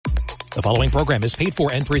The following program is paid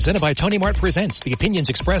for and presented by Tony Mart Presents. The opinions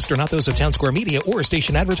expressed are not those of Town Square Media or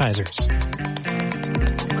station advertisers.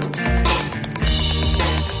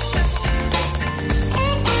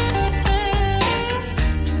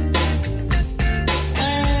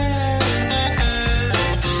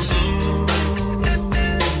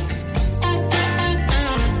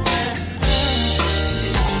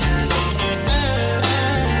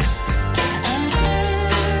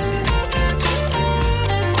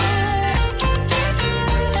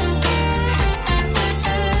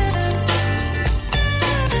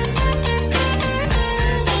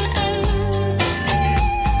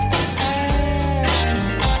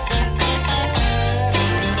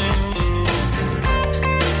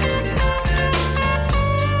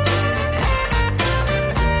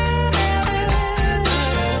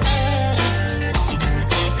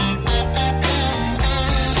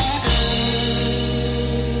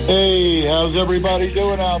 How's everybody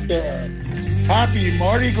doing out there? Happy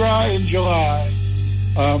Mardi Gras in July.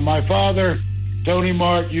 My father, Tony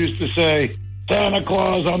Mart, used to say, Santa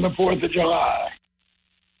Claus on the 4th of July.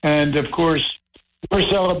 And, of course, we're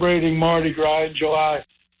celebrating Mardi Gras in July.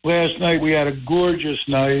 Last night we had a gorgeous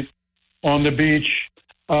night on the beach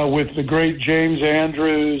with the great James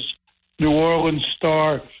Andrews, New Orleans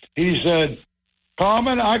star. He said,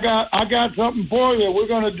 Carmen, I got something for you. We're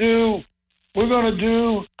going to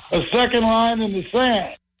do a second line in the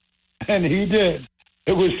sand. And he did.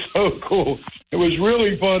 It was so cool. It was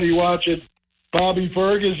really funny watching Bobby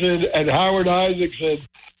Ferguson and Howard Isaacson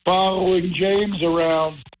following James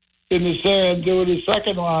around in the sand doing his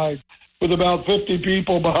second line with about 50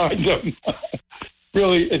 people behind him.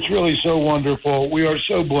 It's really so wonderful. We are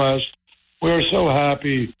so blessed. We are so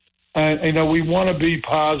happy. And, we want to be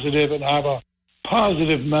positive and have a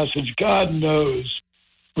positive message. God knows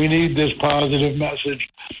we need this positive message.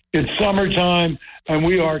 It's summertime, and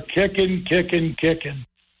we are kicking.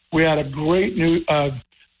 We had a great new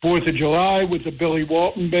 4th of July with the Billy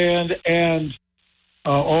Walton Band and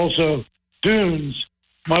also Tunes,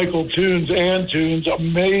 Michael Tunes and Tunes,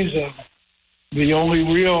 amazing. The only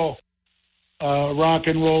real rock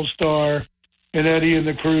and roll star in Eddie and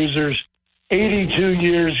the Cruisers, 82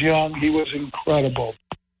 years young. He was incredible.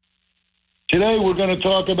 Today we're going to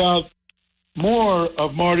talk about more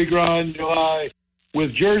of Mardi Gras in July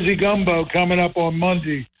with Jersey Gumbo coming up on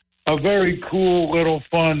Monday, a very cool little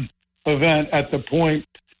fun event at the Point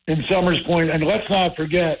in Summers Point. And let's not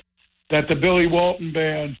forget that the Billy Walton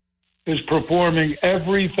Band is performing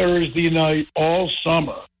every Thursday night all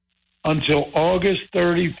summer until August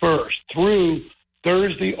 31st, through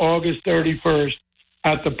Thursday, August 31st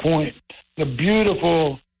at the Point, the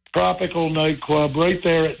beautiful tropical nightclub right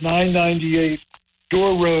there at 998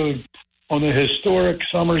 Door Road on the historic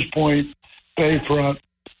Summers Point Bayfront.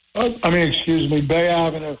 Bay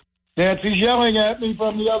Avenue. Nancy's yelling at me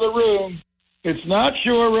from the other room. It's not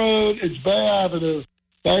Shore Road, it's Bay Avenue.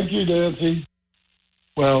 Thank you, Nancy.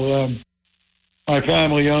 Well, my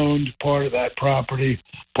family owned part of that property.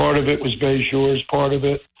 Part of it was Bay Shores. Part of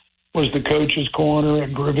it was the Coach's Corner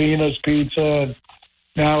and Gravina's Pizza. And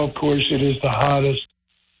now, of course, it is the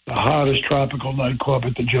hottest tropical nightclub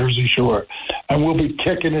at the Jersey Shore. And we'll be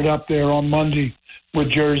kicking it up there on Monday with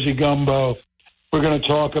Jersey Gumbo. We're going to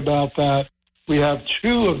talk about that. We have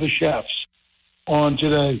two of the chefs on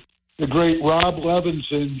today. The great Rob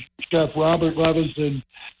Levinson, Chef Robert Levinson,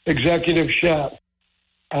 executive chef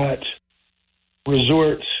at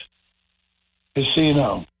Resorts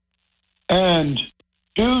Casino. And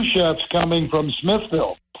two chefs coming from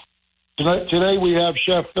Smithville. Today we have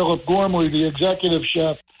Chef Philip Gormley, the executive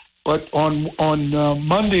chef, but on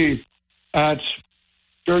Monday at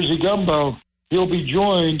Jersey Gumbo, he'll be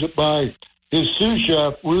joined by his sous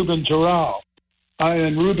chef, Ruben Terral.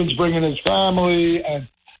 And Ruben's bringing his family. And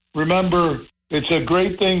remember, it's a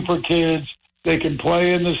great thing for kids. They can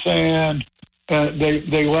play in the sand.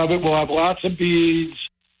 They love it. We'll have lots of beads.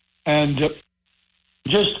 And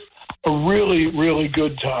just a really, really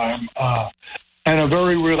good time. And a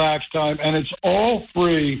very relaxed time. And it's all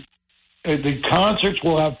free. The concerts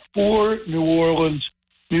will have 4 New Orleans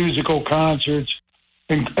musical concerts.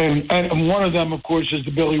 And one of them, of course, is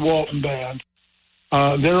the Billy Walton Band.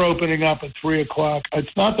 They're opening up at 3 o'clock.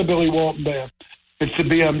 It's not the Billy Walton Band. It's the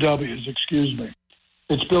BMWs, excuse me.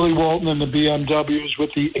 It's Billy Walton and the BMWs with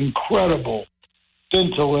the incredible,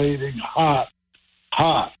 scintillating, hot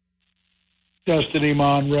Destiny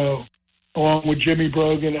Monroe, along with Jimmy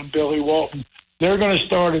Brogan and Billy Walton. They're going to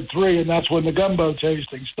start at 3, and that's when the gumbo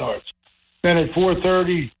tasting starts. Then at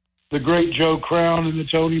 4:30, the great Joe Crown and the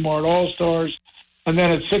Tony Mart All-Stars. And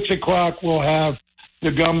then at 6 o'clock, we'll have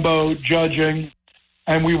the gumbo judging,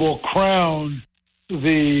 and we will crown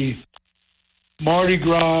the Mardi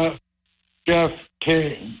Gras Chef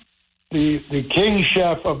King, the King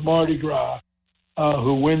Chef of Mardi Gras,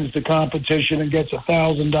 who wins the competition and gets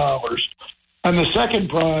 $1,000. And the second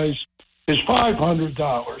prize is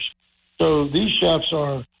 $500. So these chefs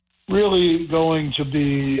are really going to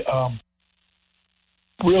be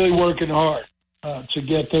really working hard to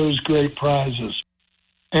get those great prizes.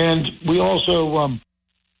 And we also want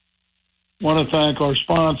to thank our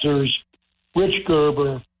sponsors. Rich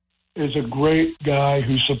Gerber is a great guy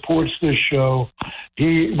who supports this show.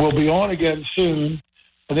 He will be on again soon.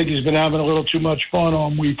 I think he's been having a little too much fun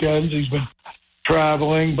on weekends. He's been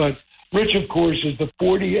traveling. But Rich, of course, is the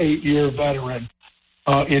 48-year veteran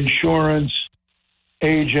insurance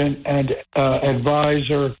agent and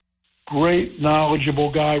advisor. Great, knowledgeable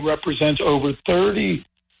guy, represents over 30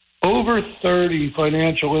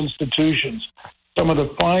 financial institutions, some of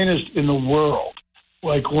the finest in the world,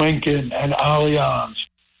 like Lincoln and Allianz.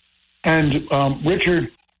 And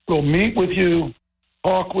Richard will meet with you,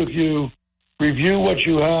 talk with you, review what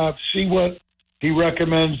you have, see what he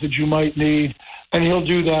recommends that you might need, and he'll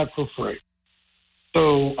do that for free.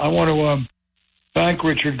 So I want to thank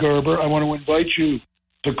Richard Gerber. I want to invite you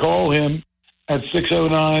to call him at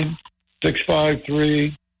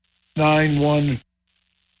 609-653-9109.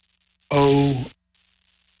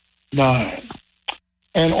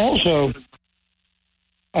 And also,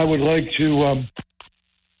 I would like to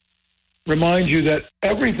remind you that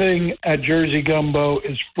everything at Jersey Gumbo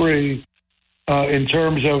is free in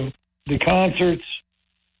terms of the concerts,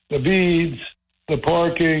 the beads, the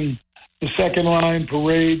parking, the second line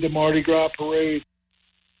parade, the Mardi Gras parade.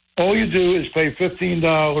 All you do is pay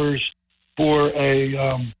 $15 for a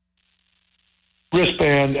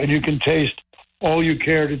wristband, and you can taste all you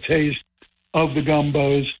care to taste of the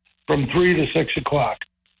gumbos from 3 to 6 o'clock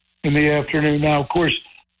in the afternoon. Now, of course,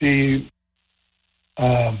 the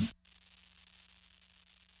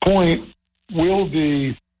Point will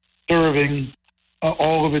be serving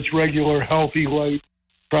all of its regular healthy, light,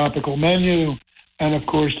 tropical menu, and, of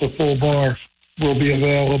course, the full bar will be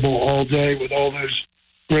available all day with all those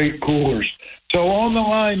great coolers. So on the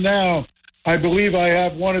line now, I believe I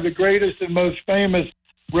have one of the greatest and most famous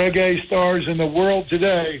reggae stars in the world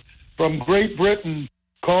today from Great Britain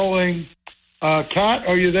calling. Kat,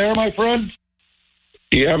 are you there, my friend?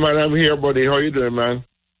 Yeah, man, I'm here, buddy. How you doing, man?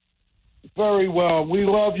 Very well. We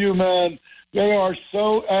love you, man. They are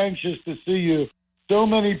so anxious to see you. So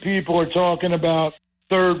many people are talking about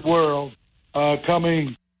Third World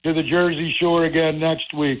coming to the Jersey Shore again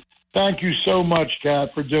next week. Thank you so much,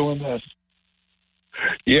 Kat, for doing this.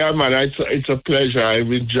 Yeah, man, it's a pleasure.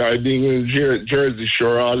 I've enjoyed being in Jersey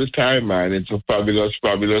Shore all the time, man. It's a fabulous,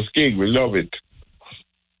 fabulous gig. We love it.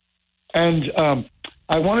 And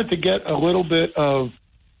I wanted to get a little bit of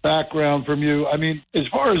background from you. I mean, as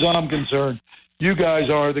far as I'm concerned, you guys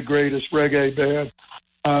are the greatest reggae band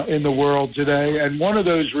in the world today. And one of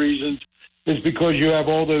those reasons is because you have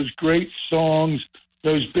all those great songs,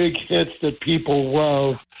 those big hits that people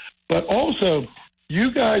love. But also,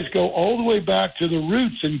 you guys go all the way back to the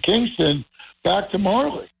roots in Kingston, back to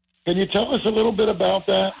Marley. Can you tell us a little bit about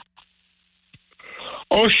that?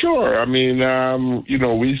 Oh, sure. I mean,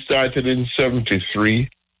 we started in 73.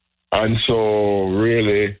 And so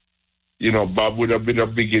really, Bob would have been a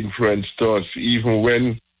big influence to us, even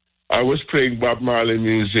when I was playing Bob Marley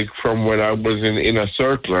music from when I was in Inner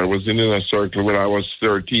Circle. I was in Inner Circle when I was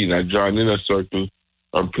 13. I joined Inner Circle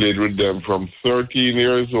and played with them from 13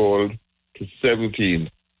 years old to 17.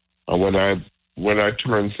 And when I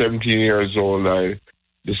turned 17 years old, I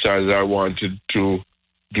decided I wanted to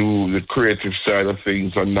do the creative side of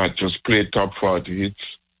things and not just play top 40 hits.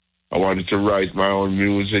 I wanted to write my own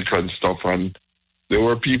music and stuff, and there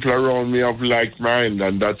were people around me of like mind,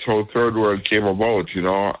 and that's how Third World came about,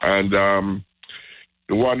 And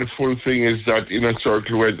the wonderful thing is that Inner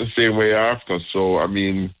Circle went the same way after. So, I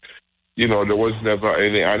mean, there was never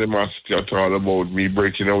any animosity at all about me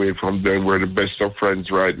breaking away from them. We're the best of friends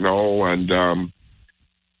right now, and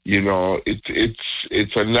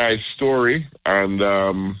it's a nice story, and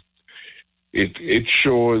it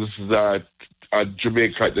shows that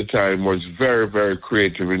Jamaica at the time was very, very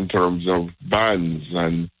creative in terms of bands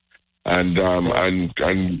and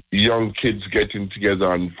young kids getting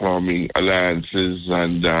together and forming alliances.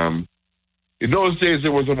 And in those days, it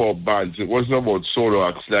was about bands. It wasn't about solo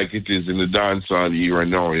acts like it is in the dancehall era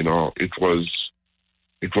now. It was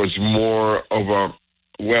more of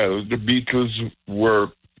the Beatles were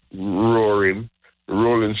roaring, the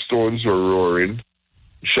Rolling Stones were roaring.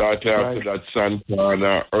 Shortly after that,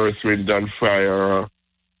 Santana, Earth, Wind and Fire,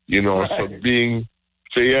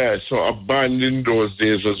 so a band in those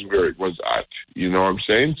days was where it was at, you know what I'm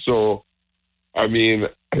saying? So I mean,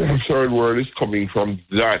 Third World is coming from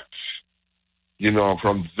that,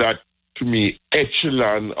 to me,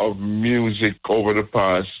 echelon of music over the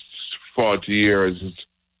past 40 years.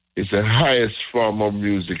 It's the highest form of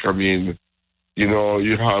music. I mean, you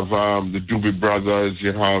have the Doobie Brothers,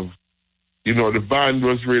 you have, the band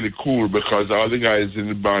was really cool because all the guys in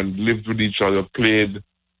the band lived with each other, played,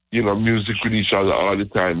 music with each other all the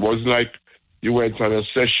time. It was like you went on a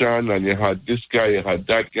session and you had this guy, you had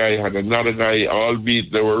that guy, you had another guy,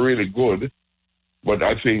 albeit they were really good. But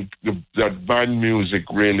I think that band music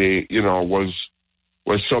really,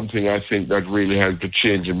 was something I think that really helped to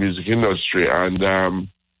change the music industry. And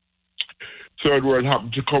Third World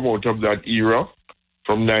happened to come out of that era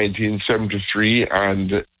from 1973,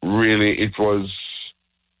 and really it was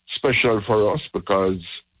special for us because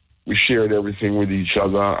we shared everything with each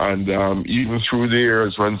other. And even through the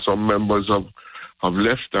years when some members have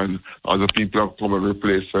left and other people have come and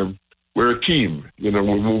replaced them, we're a team. We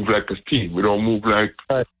move like a team. We don't move like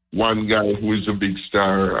one guy who is a big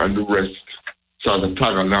star and the rest sort of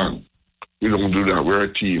tag along. We don't do that. We're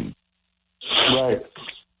a team. Right.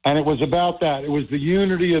 And it was about that. It was the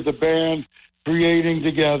unity of the band creating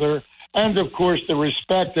together. And, of course, the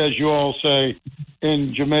respect, as you all say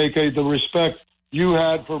in Jamaica, the respect you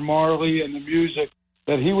had for Marley and the music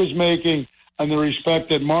that he was making and the respect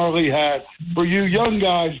that Marley had for you young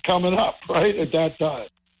guys coming up, right, at that time.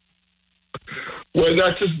 Well,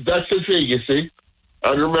 that's the thing, you see. I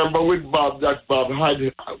remember with Bob that Bob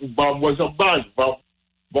was a band.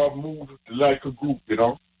 Bob moved like a group,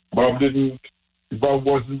 Bob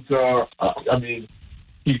wasn't,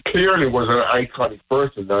 he clearly was an iconic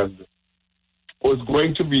person, and it was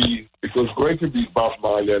going to be Bob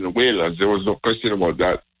Marley and the Wailers. There was no question about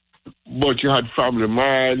that. But you had Family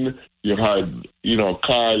Man, you had,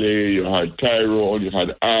 Carly, you had Tyrone, you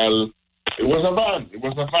had Al. It was a band. It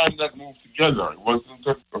was a band that moved together. It wasn't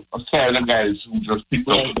a side of guys who just picked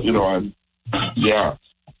up, and yeah.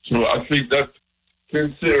 So I think that,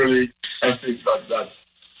 sincerely, that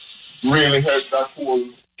really helped that whole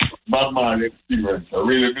Bob Marley experience. I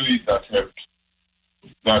really believe that helped.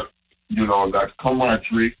 That, that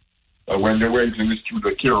camaraderie, when they went in the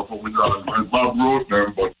studio, careful with that. When Bob wrote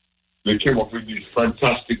them, but they came up with these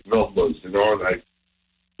fantastic numbers,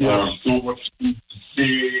 so much to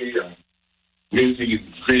see, and music is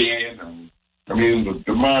vain, and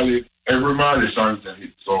the Marley, every Marley song is a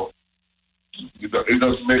hit, so it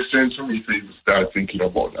doesn't make sense for me to even start thinking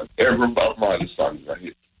about that. Every Bob Marley song is a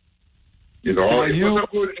hit. It was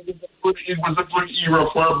a good era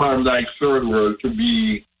for a band like Third World to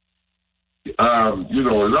be,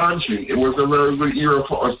 launching. It was a very good era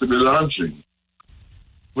for us to be launching.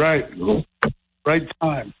 Right. Right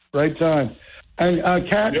time. And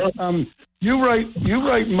Kat, you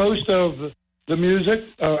write most of the music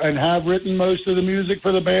and have written most of the music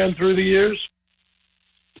for the band through the years?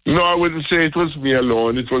 No, I wouldn't say it was me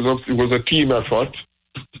alone. It was a team effort.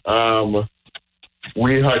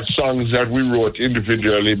 We had songs that we wrote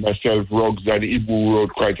individually. Myself, Ruggs, and Ibu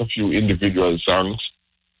wrote quite a few individual songs.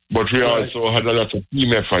 But we also had a lot of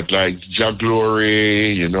team effort, like Ja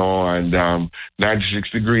Glory, and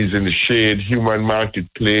 96 Degrees in the Shade, Human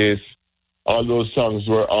Marketplace. All those songs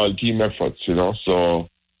were all team efforts, So,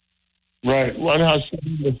 right, one has to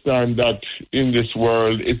understand that in this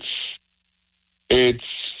world, it's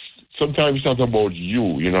sometimes not about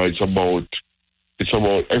you, It's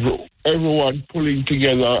about everyone pulling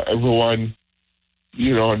together, everyone,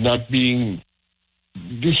 not being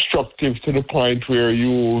destructive to the point where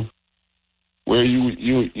you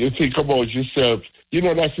think about yourself.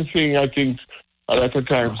 That's the thing. I think a lot of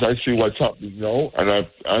times I see what's happening now, and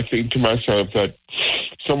I think to myself that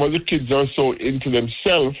some of the kids are so into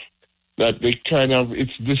themselves that they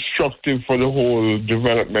it's destructive for the whole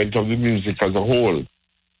development of the music as a whole.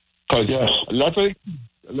 Because a lot of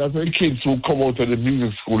the kids who come out of the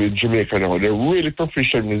music school in Jamaica now, they're really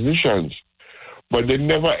proficient musicians. But they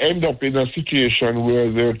never end up in a situation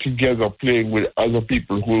where they're together playing with other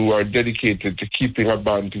people who are dedicated to keeping a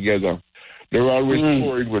band together. They're always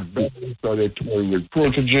touring with bands, or they're touring with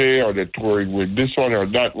Protege, or they're touring with this one or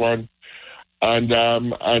that one. And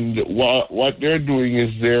what they're doing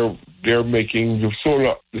is they're making the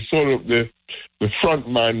front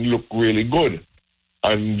man look really good.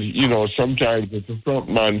 And, sometimes if the front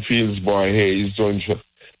man feels, he's doing so,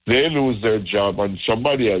 they lose their job and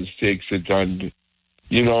somebody else takes it, and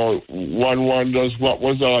one wonders what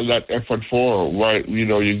was all that effort for? Why,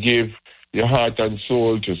 you give your heart and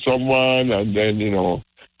soul to someone, and then,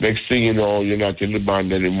 next thing you know, you're not in the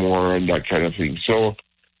band anymore, and that kind of thing. So,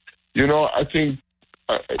 I think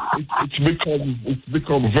it's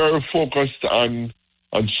become very focused on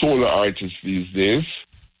solo artists these days,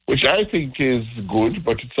 which I think is good,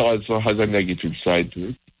 but it also has a negative side to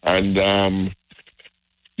it. And,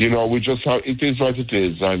 you know, we just have, it is what it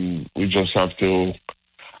is, and we just have to,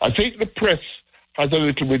 I think the press has a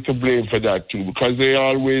little bit to blame for that too, because they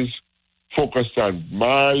always focus on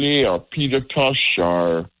Marley or Peter Tosh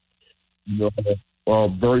or, you know, or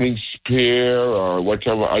Burning Spear or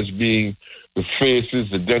whatever as being the faces,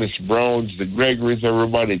 the Dennis Browns, the Gregories,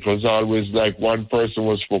 everybody. It was always like one person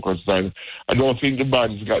was focused on. I don't think the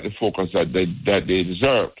bands got the focus that they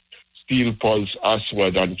deserved. Steel Pulse,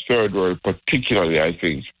 Aswad, and Third World particularly, I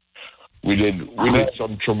think. We did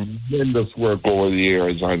some tremendous work over the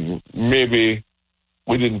years, and maybe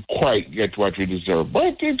we didn't quite get what we deserve.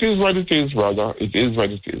 But it is what it is, brother. It is what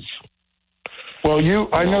it is. Well,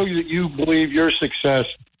 I know that you believe your success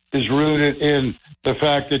is rooted in the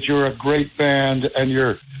fact that you're a great band and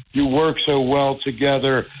you work so well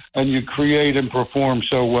together and you create and perform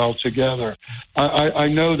so well together. I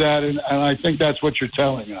know that, and I think that's what you're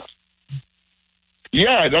telling us.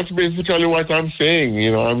 Yeah, that's basically what I'm saying.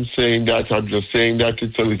 You know, I'm just saying that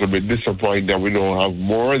it's a little bit disappointing that we don't have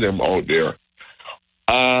more of them out there.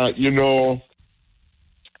 You know,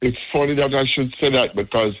 it's funny that I should say that,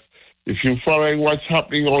 because if you're following what's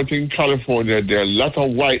happening out in California, there are a lot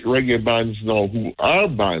of white reggae bands now who are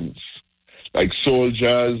bands, like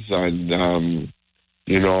Soldiers and,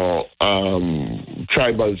 you know,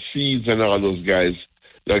 Tribal Seeds and all those guys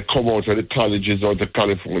that come out of the colleges out of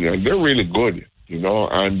California. And they're really good, you know,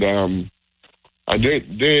 and they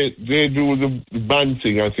do the band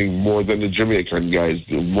thing, I think, more than the Jamaican guys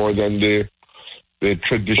do, more than the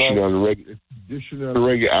traditional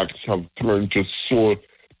reggae acts have turned to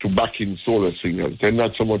backing solo singers. There are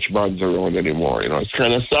not so much bands around anymore, you know. It's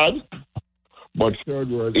kind of sad, but Third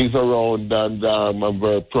World is around, and I'm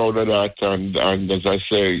very proud of that. And as I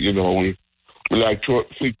say, you know, we like to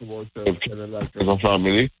think of ourselves kind of like as a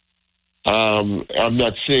family. I'm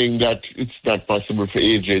not saying that it's not possible for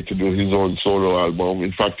AJ to do his own solo album.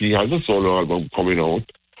 In fact, he has a solo album coming out,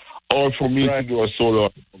 or for me to do a solo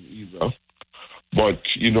album either. But,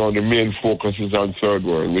 you know, the main focus is on Third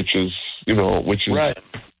World, which is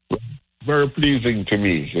very pleasing to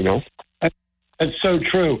me, you know. That's so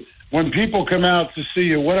true. When people come out to see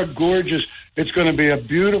you, what a gorgeous, it's going to be a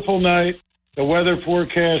beautiful night. The weather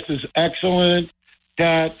forecast is excellent,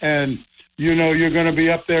 Kat, and, you know, you're going to be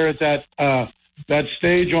up there at that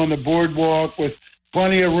stage on the boardwalk with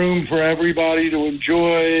plenty of room for everybody to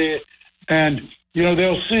enjoy. And, you know,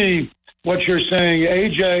 they'll see what you're saying.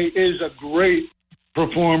 AJ is a great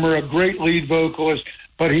performer, a great lead vocalist,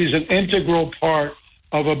 but he's an integral part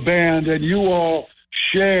of a band, and you all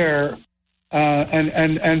share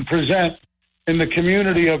and present in the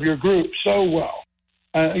community of your group so well.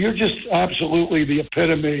 You're just absolutely the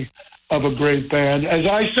epitome of a great band. As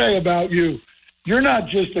I say about you, you're not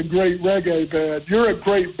just a great reggae band, you're a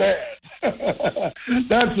great band.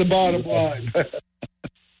 That's the bottom line.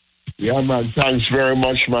 Yeah, man, thanks very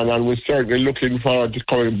much, man. And we're certainly looking forward to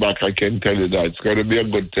coming back. I can tell you that. It's going to be a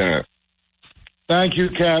good time. Thank you,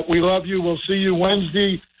 Kat. We love you. We'll see you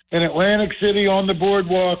Wednesday in Atlantic City on the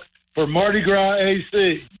boardwalk for Mardi Gras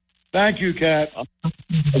AC. Thank you, Kat. I'll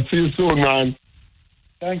see you soon, man.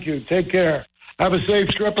 Thank you. Take care. Have a safe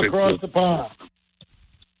trip across the pond.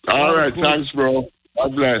 All right. Thanks, bro.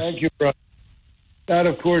 God bless. Thank you, bro. That,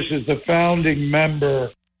 of course, is the founding member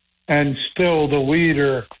and still the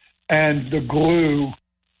leader and the glue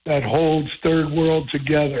that holds Third World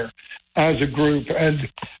together as a group. And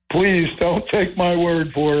please don't take my word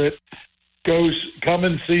for it. Come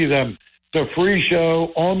and see them. It's a free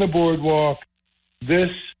show on the boardwalk this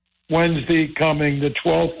Wednesday coming, the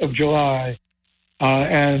 12th of July.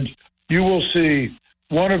 And you will see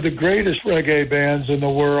one of the greatest reggae bands in the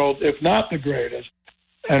world, if not the greatest.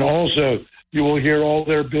 And also, you will hear all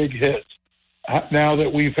their big hits. Now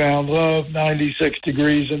That We Found Love, 96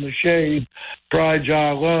 Degrees in the Shade, Pride,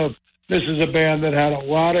 Jah, Love. This is a band that had a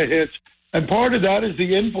lot of hits. And part of that is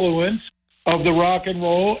the influence of the rock and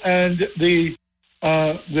roll and the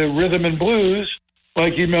rhythm and blues,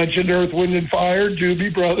 like you mentioned, Earth, Wind and Fire,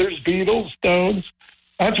 Doobie Brothers, Beatles, Stones.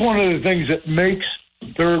 That's one of the things that makes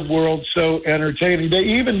Third World so entertaining. They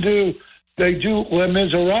do Les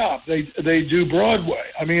Miserables. They do Broadway.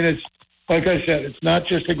 I mean, it's, like I said, it's not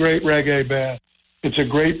just a great reggae band. It's a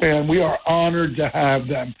great band. We are honored to have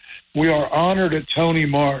them. We are honored at Tony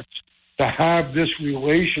Mart to have this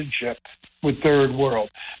relationship with Third World,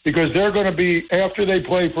 because they're going to be, after they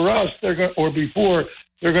play for us, before,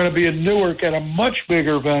 they're going to be in Newark at a much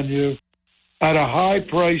bigger venue at a high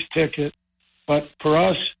price ticket. But for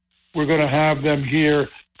us, we're going to have them here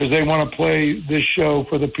because they want to play this show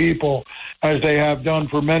for the people, as they have done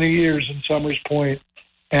for many years in Summers Point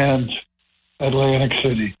and Atlantic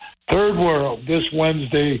City. Third World, this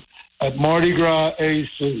Wednesday at Mardi Gras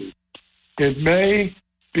AC. It may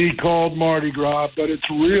be called Mardi Gras, but it's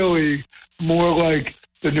really more like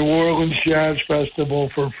the New Orleans Jazz Festival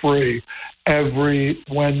for free every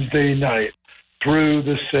Wednesday night through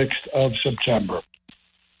the 6th of September.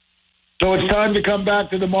 So it's time to come back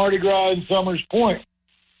to the Mardi Gras in Summers Point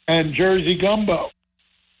and Jersey Gumbo.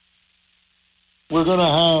 We're going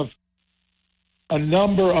to have a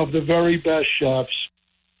number of the very best chefs,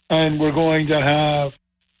 and we're going to have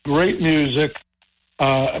great music.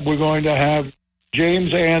 We're going to have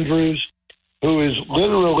James Andrews, who is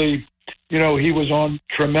literally, he was on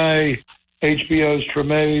Treme, HBO's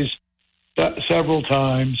Treme's, several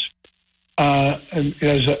times and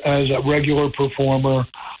as a regular performer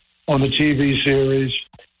on the TV series.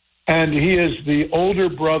 And he is the older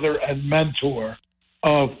brother and mentor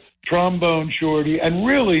of Trombone Shorty, and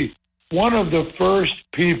really one of the first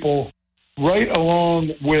people, right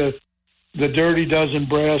along with the Dirty Dozen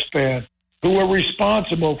Brass Band, who were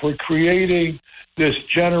responsible for creating this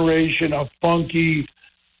generation of funky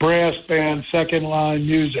brass band second line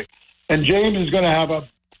music. And James is going to have a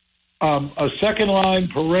second line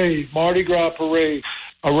parade, Mardi Gras parade,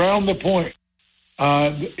 around the point.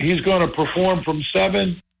 He's going to perform from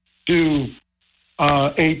 7 to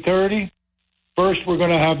 8:30. First, we're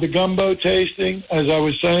going to have the gumbo tasting, as I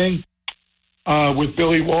was saying, with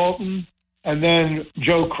Billy Walton, and then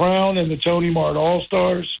Joe Crown and the Tony Mart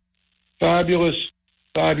All-Stars. Fabulous,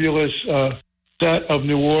 fabulous set of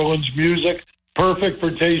New Orleans music, perfect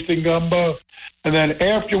for tasting gumbo. And then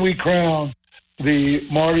after we crown the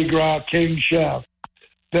Mardi Gras King Chef,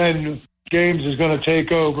 then James is going to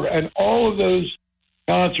take over. And all of those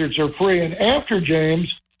concerts are free. And after James,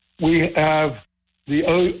 we have the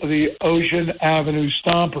Ocean Avenue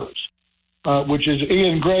Stompers, which is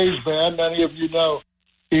Ian Gray's band. Many of you know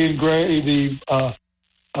Ian Gray, the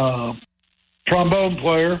trombone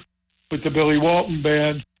player with the Billy Walton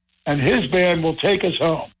Band, and his band will take us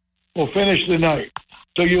home. We'll finish the night.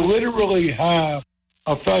 So you literally have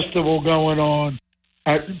a festival going on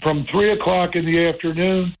from 3 o'clock in the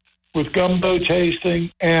afternoon with gumbo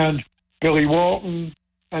tasting and Billy Walton,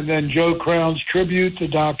 and then Joe Crown's tribute to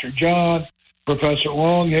Dr. John, Professor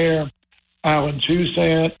Longhair, Alan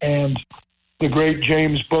Toussaint, and the great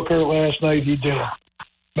James Booker. Last night he did a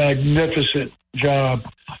magnificent job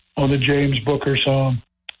on the James Booker song.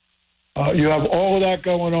 You have all of that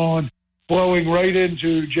going on, flowing right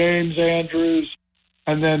into James Andrews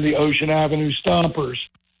and then the Ocean Avenue Stompers.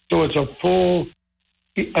 So it's a full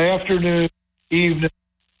afternoon, evening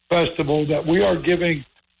festival that we are giving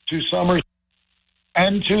to Summers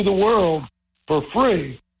and to the world for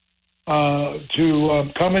free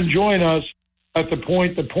to come and join us at the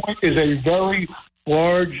Point. The Point is a very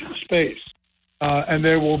large space, and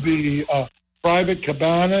there will be private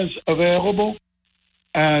cabanas available,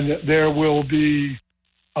 and there will be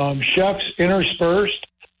chefs interspersed,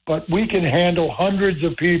 but we can handle hundreds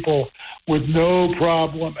of people with no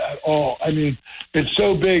problem at all. I mean, it's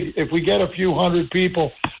so big. If we get a few hundred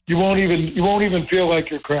people, you won't even feel like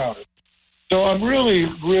you're crowded. So I'm really,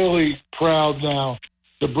 really proud now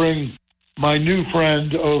to bring my new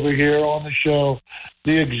friend over here on the show,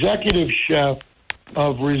 the executive chef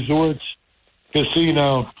of Resorts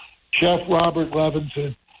Casino, Chef Robert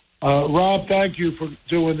Levinson. Rob, thank you for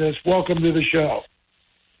doing this. Welcome to the show.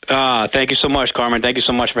 Thank you so much, Carmen. Thank you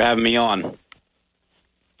so much for having me on.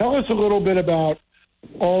 Tell us a little bit about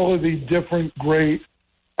all of the different great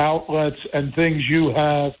outlets and things you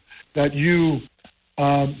have that you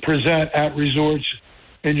present at Resorts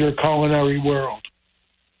in your culinary world.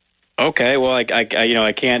 Okay, well, I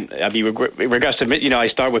can't. I'd be regress to admit, I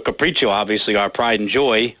start with Capriccio, obviously, our pride and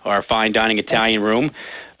joy, our fine dining Italian room,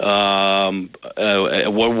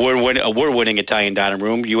 award-winning Italian dining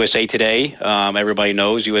room, USA Today. Everybody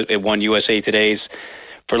knows it won USA Today's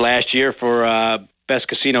for last year for best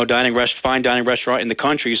casino fine dining restaurant in the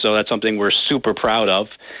country. So that's something we're super proud of.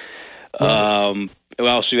 We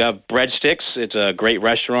also have Breadsticks. It's a great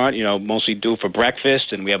restaurant, mostly do for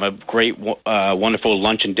breakfast, and we have a great, wonderful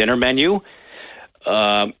lunch and dinner menu.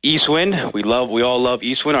 Eastwind, we all love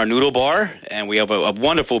Eastwind, our noodle bar, and we have a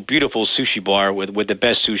wonderful, beautiful sushi bar with the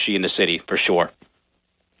best sushi in the city, for sure.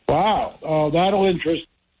 Wow. That'll interest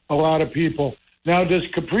a lot of people. Now, does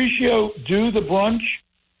Capriccio do the brunch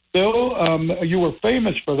still? You were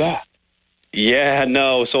famous for that. Yeah,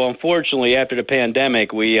 no. So unfortunately, after the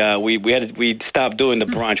pandemic, we stopped doing the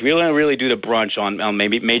brunch. We don't really do the brunch on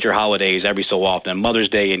maybe major holidays every so often, Mother's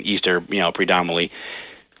Day and Easter, predominantly.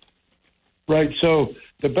 Right. So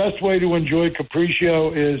the best way to enjoy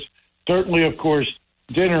Capriccio is certainly, of course,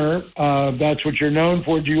 dinner. That's what you're known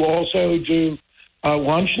for. Do you also do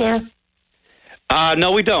lunch there?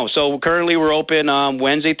 No, we don't. So currently we're open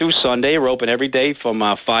Wednesday through Sunday. We're open every day from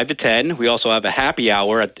 5 to 10. We also have a happy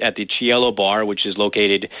hour at the Cielo Bar, which is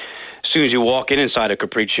located as soon as you walk inside of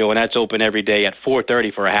Capriccio, and that's open every day at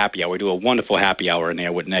 4:30 for a happy hour. We do a wonderful happy hour in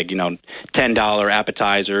there with $10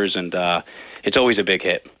 appetizers, and it's always a big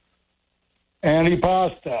hit.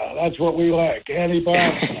 Antipasta. That's what we like.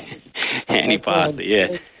 Antipasta. Antipasta,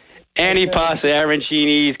 yeah. Antipasta,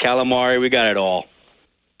 arancinis, calamari. We got it all.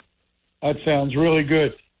 That sounds really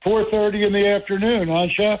good. 4:30 in the afternoon, huh,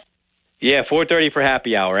 Chef? Yeah, 4:30 for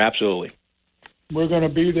happy hour. Absolutely. We're going to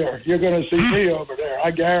be there. You're going to see me over there.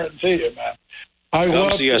 I guarantee you, man.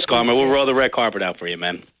 Come see us, Carmen. We'll roll the red carpet out for you,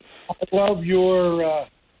 man. I love your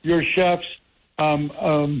chefs.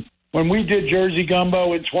 When we did Jersey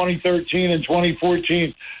Gumbo in 2013 and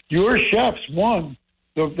 2014, your chefs won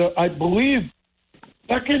the I believe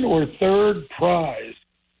second or third prize.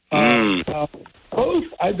 Both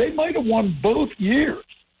they might have won both years.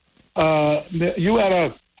 You had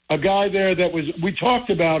a guy there that was. We talked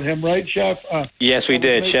about him, right, Chef? Yes, we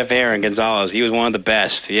did. Chef Aaron Gonzalez. He was one of the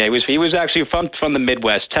best. Yeah, he was actually from the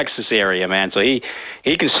Midwest, Texas area, man. So he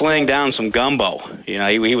can sling down some gumbo. He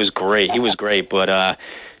was great. He was great, but.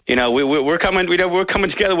 We're coming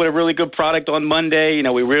together with a really good product on Monday.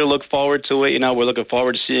 We really look forward to it. We're looking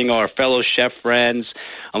forward to seeing our fellow chef friends.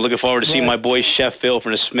 I'm looking forward to seeing my boy Chef Phil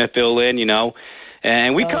from the Smithville Inn.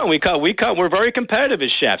 And we come. We're very competitive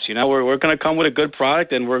as chefs. We're going to come with a good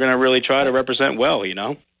product, and we're going to really try to represent well.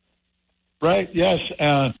 Right. Yes.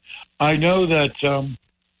 I know that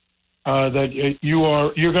that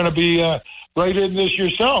you're going to be right in this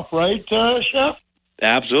yourself, right, Chef?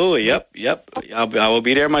 Absolutely. Yep. I will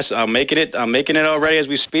be there myself. I'm making it already as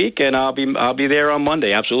we speak, and I'll be there on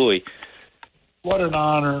Monday. Absolutely. What an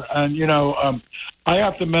honor, and I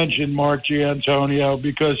have to mention Mark Giantonio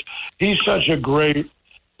because he's such a great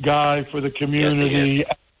guy for the community.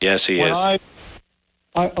 Yes, he is.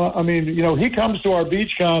 I mean, he comes to our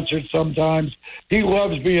beach concerts sometimes. He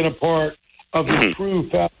loves being a part of the true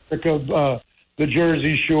fabric of the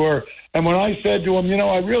Jersey Shore. And when I said to him,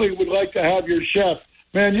 I really would like to have your chef,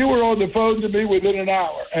 man, you were on the phone to me within an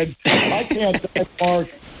hour. And I can't thank Mark.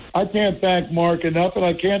 I can't thank Mark enough, and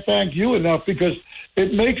I can't thank you enough because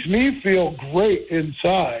it makes me feel great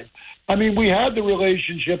inside. I mean, we had the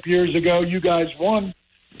relationship years ago. You guys won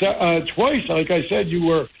twice. Like I said, you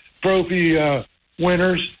were trophy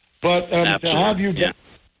winners. But to have you,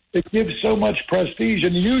 it gives so much prestige.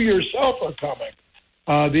 And you yourself are coming.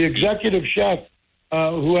 The executive chef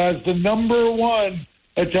who has the #1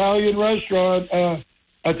 Italian restaurant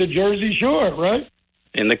at the Jersey Shore, right?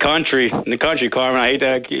 In the country, Carmen. I hate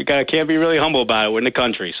that. You can't be really humble about it. We're in the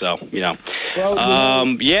country, so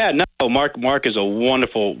Well, Mark is a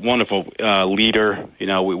wonderful leader.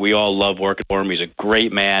 We all love working for him. He's a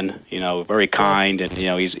great man. Very kind, and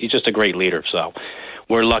he's just a great leader. So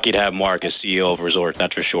we're lucky to have Mark as CEO of Resort.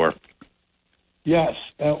 That's for sure. Yes,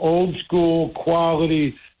 old school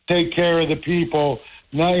quality. Take care of the people.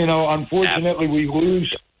 Now, unfortunately, we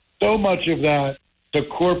lose so much of that to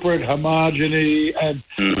corporate homogeneity and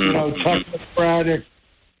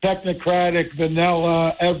technocratic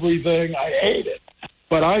vanilla everything. I hate it,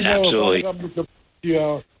 but I know if I come to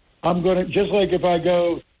Capriccio, I'm going to just like if I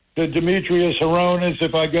go to Demetrius Hronis,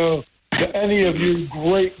 if I go to any of you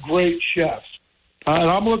great chefs, and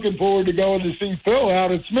I'm looking forward to going to see Phil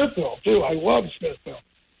out at Smithville too. I love Smithville.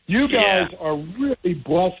 You guys are really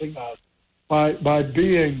blessing us by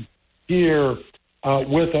being here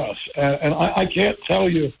with us. And I can't tell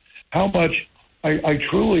you how much I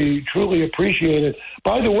truly appreciate it.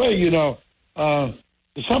 By the way, the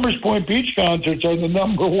Summers Point Beach concerts are the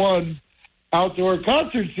 #1 outdoor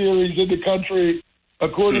concert series in the country,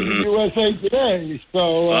 according to USA Today.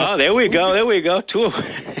 So there we go. Two of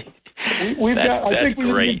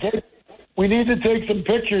we need to take some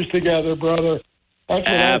pictures together, brother.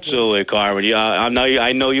 Absolutely, Carmen.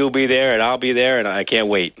 I know you'll be there, and I'll be there, and I can't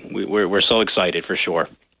wait. We're so excited for sure.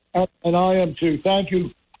 And I am too. Thank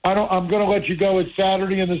you. I'm going to let you go. It's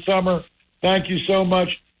Saturday in the summer. Thank you so much.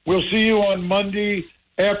 We'll see you on Monday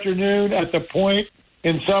afternoon at the Point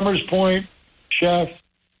in Summers Point, Chef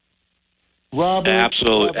Robert.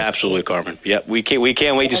 Absolutely, Carmen. Yeah, we can't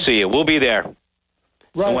wait to see you. We'll be there.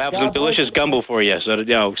 Right. And we'll have some delicious gumbo for you. So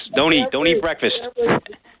don't eat breakfast.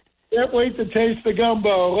 Can't wait to taste the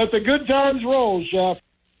gumbo. Let the good times roll, Chef.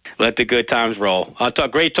 Let the good times roll.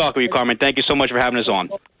 Great talk with you, Carmen. Thank you so much for having us on.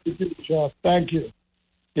 Thank you, Chef. Thank you.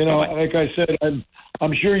 Like I said,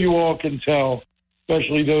 I'm sure you all can tell,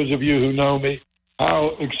 especially those of you who know me,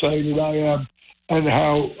 how excited I am and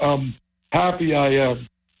how happy I am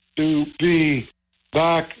to be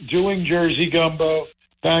back doing Jersey Gumbo,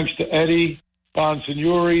 thanks to Eddie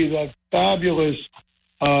Bonsignori, that fabulous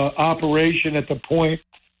operation at the point.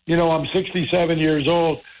 You know, I'm 67 years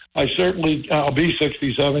old. I'll be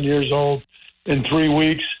 67 years old in 3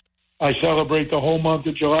 weeks. I celebrate the whole month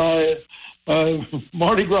of July.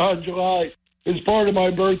 Mardi Gras in July is part of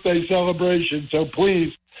my birthday celebration. So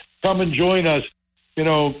please come and join us, you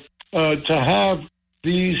know, to have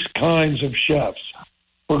these kinds of chefs.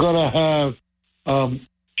 We're going to have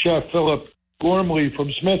Chef Philip Gormley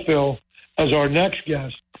from Smithville as our next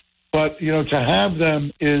guest. But, you know, to have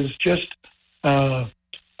them is just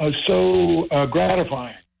so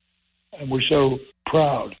gratifying, and we're so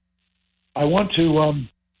proud. I want to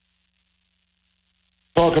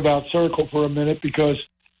talk about Circle for a minute because,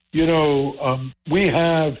 you know, we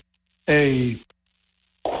have a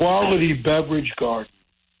quality beverage garden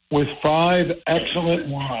with 5 excellent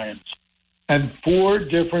wines and 4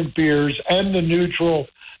 different beers and the neutral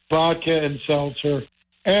vodka and seltzer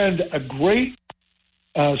and a great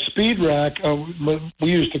speed rack, we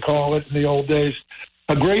used to call it in the old days,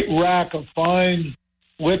 a great rack of fine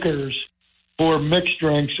liquors for mixed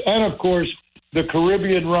drinks. And, of course, the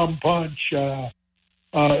Caribbean rum punch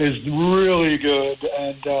is really good.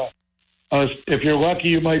 And if you're lucky,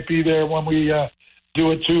 you might be there when we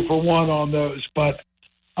do a 2-for-1 on those. But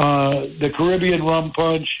the Caribbean rum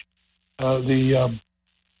punch, the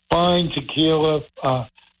fine tequila,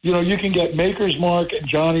 you know, you can get Maker's Mark and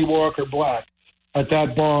Johnny Walker Black at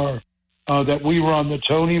that bar that we run, the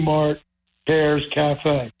Tony Mart Presents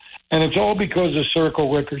Cafe. And it's all because of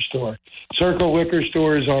Circle Liquor Store. Circle Liquor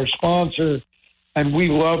Store is our sponsor, and we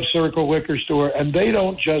love Circle Liquor Store. And they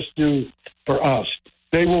don't just do for us.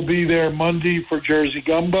 They will be there Monday for Jersey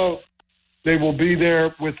Gumbo. They will be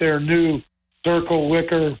there with their new Circle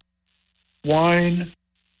Liquor wine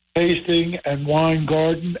tasting and wine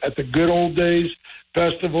garden at the Good Old Days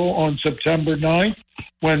Festival on September 9th,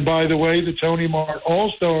 when, by the way, the Tony Mart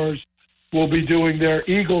All-Stars will be doing their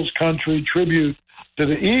Eagles Country tribute to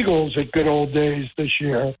the Eagles at Good Old Days this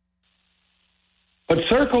year. But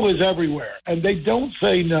Circle is everywhere, and they don't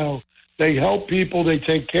say no. They help people. They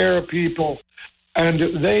take care of people,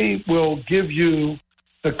 and they will give you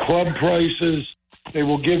the club prices. They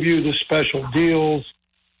will give you the special deals,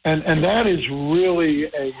 and that is really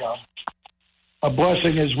a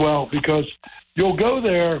blessing as well, because you'll go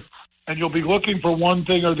there and you'll be looking for one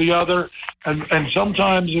thing or the other, and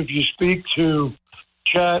sometimes if you speak to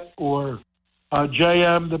Chet or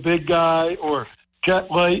JM, the big guy, or Chet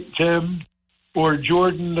Light, Tim, or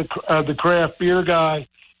Jordan, the craft beer guy,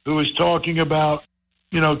 who is talking about,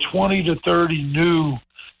 you know, 20 to 30 new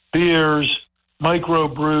beers,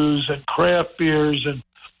 microbrews, and craft beers, and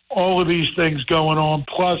all of these things going on,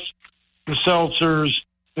 plus the seltzers,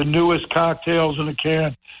 the newest cocktails in a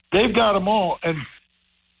can. They've got them all. And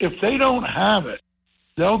if they don't have it,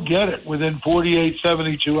 they'll get it within 48,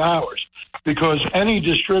 72 hours, because any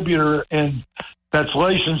distributor that's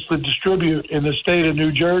licensed to distribute in the state of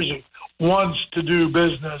New Jersey wants to do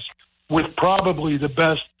business with probably the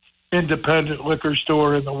best independent liquor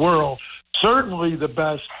store in the world, certainly the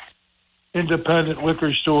best independent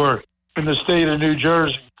liquor store in the state of New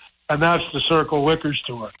Jersey, and that's the Circle Liquor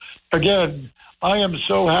Store. Again, I am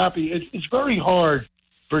so happy. It's very hard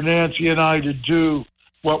for Nancy and I to do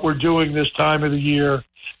what we're doing this time of the year.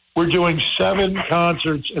 We're doing 7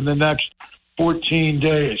 concerts in the next 14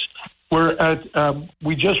 days.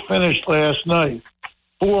 We just finished last night,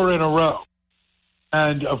 4 in a row.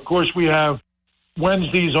 And, of course, we have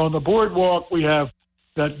Wednesdays on the boardwalk. We have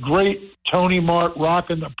that great Tony Mart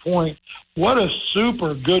Rockin' the Point. What a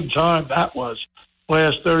super good time that was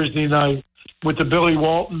last Thursday night with the Billy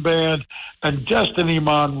Walton Band and Destiny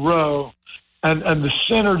Monroe and the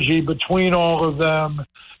synergy between all of them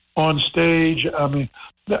on stage. I mean,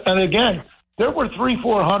 and again, there were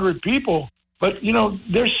 300-400 people, but, you know,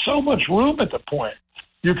 there's so much room at the Point.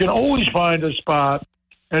 You can always find a spot,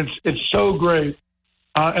 and it's so great.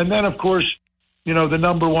 And then, of course, you know, the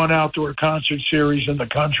 #1 outdoor concert series in the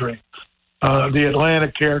country, the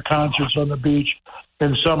Atlantic Care Concerts on the Beach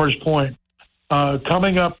in Summers Point.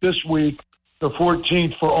 Coming up this week, the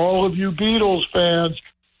 14th, for all of you Beatles fans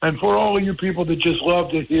and for all of you people that just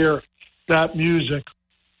love to hear that music,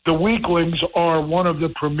 the Weaklings are one of the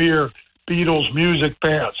premier Beatles music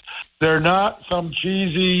bands. They're not some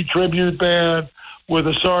cheesy tribute band with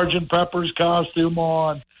a Sgt. Pepper's costume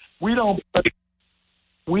on. We don't.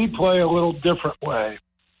 We play a little different way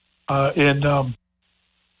at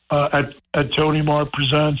Tony Mart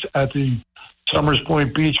Presents at the Summers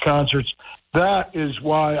Point Beach concerts. That is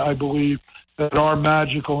why I believe that our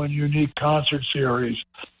magical and unique concert series,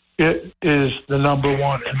 it is the number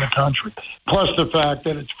one in the country. Plus the fact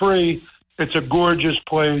that it's free. It's a gorgeous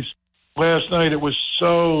place. Last night it was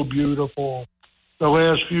so beautiful. The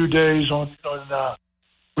last few days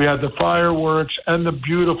we had the fireworks and the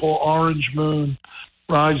beautiful orange moon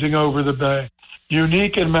rising over the bay.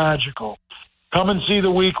 Unique and magical. Come and see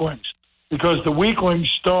the Weaklings, because the Weaklings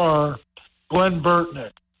star Glenn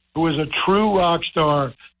Burtnick, who is a true rock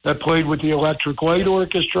star that played with the Electric Light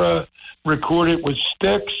Orchestra, recorded with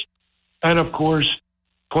Styx, and of course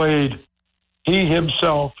played, he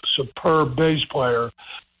himself, superb bass player,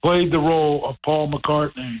 played the role of Paul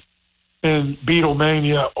McCartney in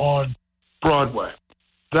Beatlemania on Broadway.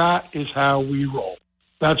 That is how we roll.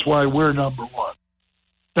 That's why we're number one.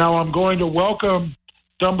 Now I'm going to welcome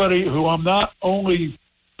somebody who I'm not only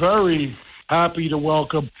very happy to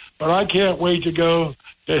welcome, but I can't wait to go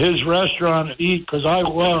to his restaurant and eat, because I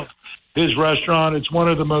love his restaurant. It's one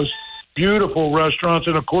of the most beautiful restaurants.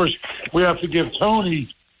 And, of course, we have to give Tony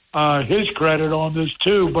his credit on this,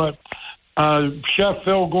 too. But Chef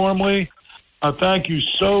Phil Gormley, thank you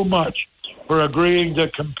so much for agreeing to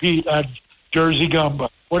compete at Jersey Gumbo.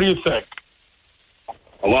 What do you think?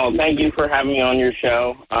 Well, thank you for having me on your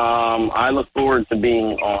show. I look forward to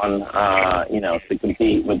being on, to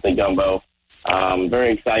compete with the gumbo.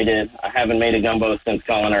 Very excited. I haven't made a gumbo since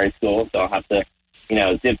culinary school, so I'll have to,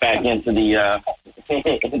 dip back into the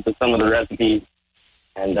into some of the recipes.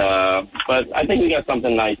 And but I think we got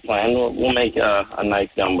something nice planned. We'll make a nice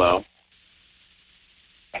gumbo.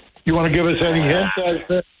 You want to give us any hints as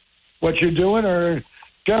to what you're doing, or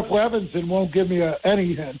Jeff Levinson won't give me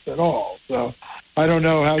any hints at all? So I don't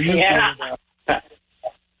know how you feel about it.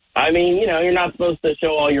 I mean, you're not supposed to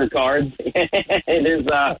show all your cards.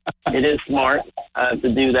 It is smart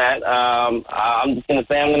to do that. I'm just going to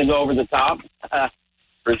say I'm going to go over the top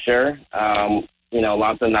for sure.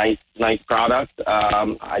 Lots of nice products.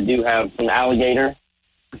 I do have some alligator,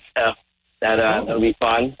 so that'll be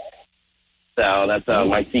fun. So that's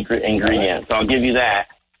my secret ingredient. So I'll give you that.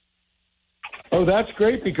 Oh, that's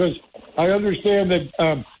great, because I understand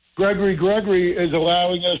that Gregory is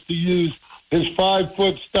allowing us to use his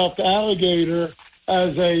 5-foot stuffed alligator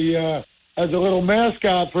as a little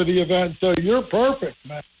mascot for the event. So you're perfect,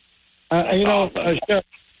 man. Chef,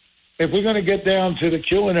 if we're going to get down to the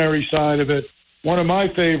culinary side of it, one of my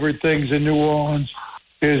favorite things in New Orleans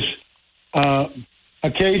is a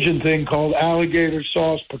Cajun thing called alligator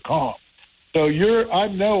sauce pecan. So I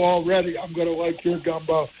know already I'm going to like your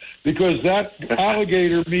gumbo, because that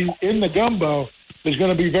alligator meat in the gumbo is going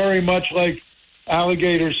to be very much like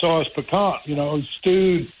alligator sauce pecan,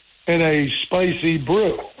 stewed in a spicy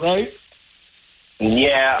brew, right?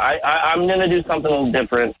 Yeah, I'm going to do something a little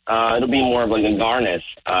different. It'll be more of like a garnish,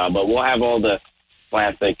 but we'll have all the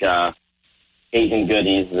classic Cajun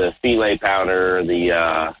goodies, the filet powder,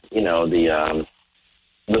 the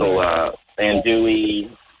little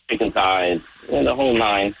andouille, chicken thighs, the whole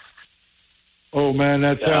nine. Oh, man,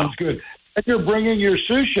 that sounds good. And you're bringing your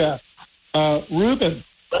sous chef, Ruben.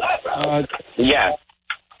 Yes.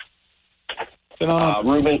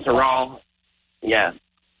 Ruben Terrell. Yes.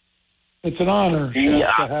 It's an honor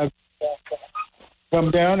to have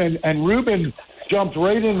come down. And Ruben jumped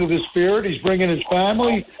right into the spirit. He's bringing his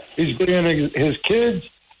family. He's bringing his kids.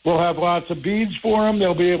 We'll have lots of beads for them.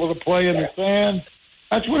 They'll be able to play in the sand.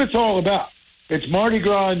 That's what it's all about. It's Mardi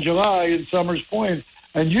Gras in July in Summers Point.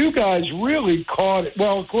 And you guys really caught it.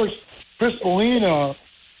 Well, of course, Chris Bellino,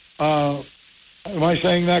 am I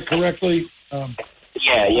saying that correctly?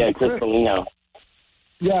 Yeah, Chris Bellino.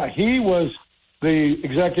 Yeah, he was the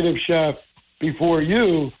executive chef before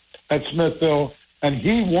you at Smithville, and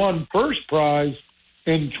he won first prize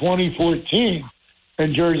in 2014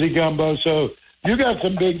 in Jersey Gumbo. So you got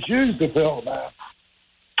some big shoes to fill, man.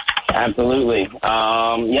 Absolutely.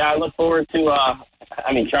 I look forward to,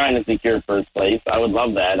 trying to secure first place. I would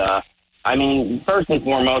love that. First and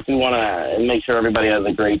foremost, we want to make sure everybody has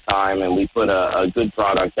a great time, and we put a good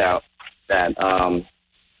product out that,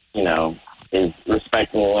 is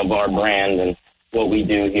respectful of our brand and what we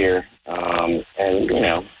do here. And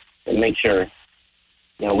make sure,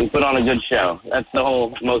 we put on a good show. That's the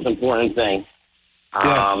whole most important thing.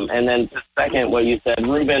 And then second, what you said,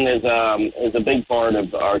 Ruben is a big part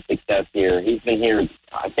of our success here. He's been here,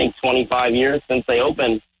 I think, 25 years since they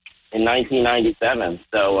opened in 1997.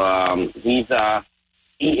 So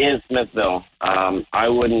he is Smithville. I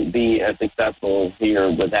wouldn't be as successful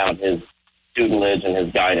here without his tutelage and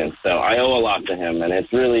his guidance. So I owe a lot to him, and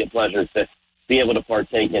it's really a pleasure to be able to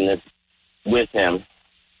partake in this with him.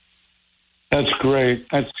 That's great.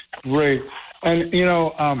 And,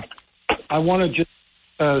 I want to just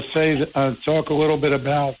talk a little bit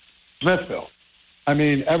about Smithville. I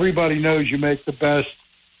mean, everybody knows you make the best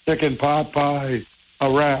chicken pot pie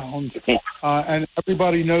around, and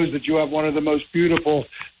everybody knows that you have one of the most beautiful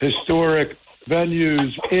historic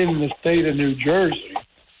venues in the state of New Jersey.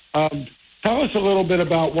 Tell us a little bit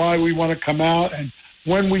about why we want to come out and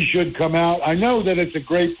when we should come out. I know that it's a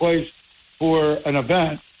great place for an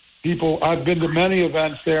event. I've been to many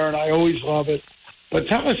events there, and I always love it. But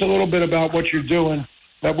tell us a little bit about what you're doing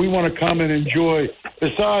that we want to come and enjoy,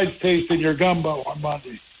 besides tasting your gumbo on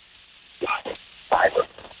Monday.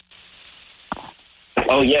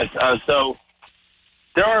 Oh, yes. So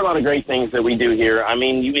there are a lot of great things that we do here. I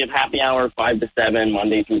mean, we have happy hour 5 to 7,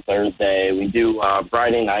 Monday through Thursday. We do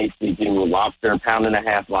Friday nights. We do lobster,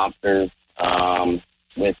 pound-and-a-half lobsters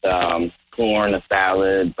with corn, a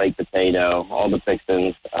salad, baked potato, all the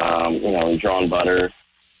fixings, drawn butter.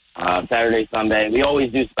 Saturday, Sunday. We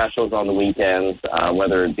always do specials on the weekends,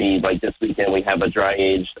 whether it be like this weekend we have a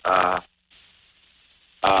dry-aged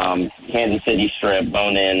Kansas City strip,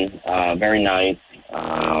 bone-in, very nice.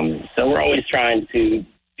 So we're always trying to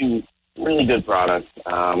do really good products,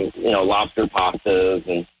 lobster pastas,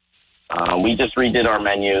 and we just redid our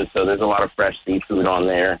menu, so there's a lot of fresh seafood on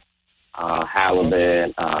there,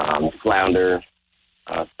 halibut, flounder,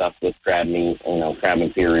 stuff with crab meat, crab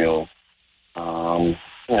imperial.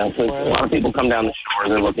 So a lot of people come down the shore.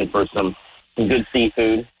 They're looking for some good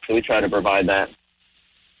seafood, so we try to provide that.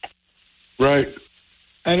 Right.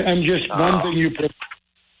 And just one thing you put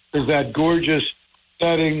is that gorgeous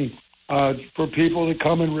setting for people to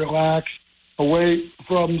come and relax away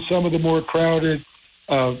from some of the more crowded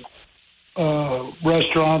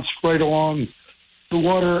restaurants right along the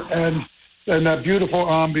water, and that beautiful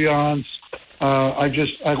ambiance.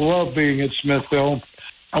 I love being at Smithville.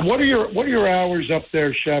 And what are your hours up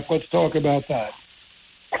there, Chef? Let's talk about that.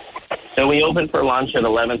 So we open for lunch at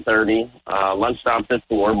 11:30. Lunch stops at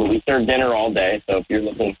 4, but we serve dinner all day. So if you're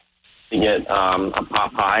looking to get a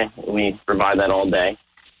pot pie, we provide that all day.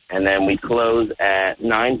 And then we close at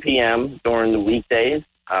 9 p.m. during the weekdays.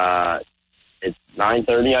 It's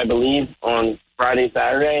 9:30, I believe, on Friday,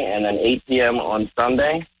 Saturday, and then 8 p.m. on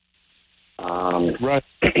Sunday. Right.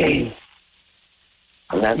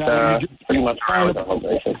 And that's pretty much our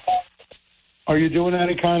celebration. Are you doing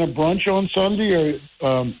any kind of brunch on Sunday,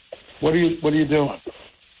 or what are you doing?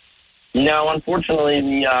 No, unfortunately,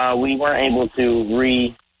 we weren't able to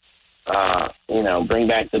bring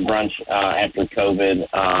back the brunch after COVID.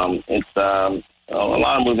 It's a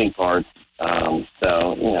lot of moving parts.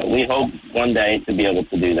 So we hope one day to be able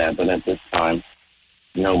to do that, but at this time,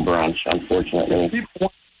 no brunch, unfortunately. People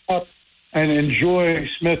want to up and enjoy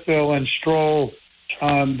Smithville and stroll.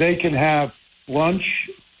 They can have lunch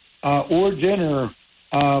or dinner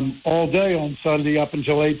all day on Sunday up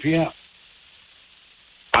until 8 p.m.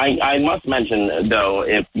 I must mention, though,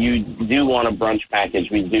 if you do want a brunch package,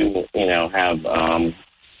 we do, have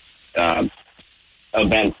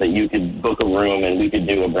events that you could book a room and we could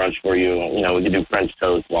do a brunch for you. We could do French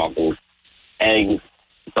toast, waffles, eggs,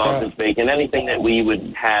 sausage, bacon, anything that we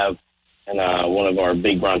would have in one of our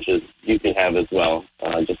big brunches, you could have as well,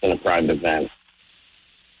 just in a private event.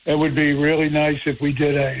 It would be really nice if we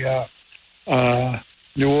did a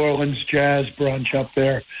New Orleans jazz brunch up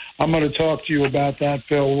there. I'm going to talk to you about that,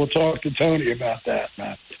 Phil. We'll talk to Tony about that,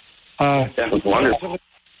 man. That was wonderful.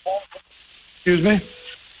 Excuse me?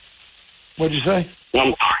 What'd you say?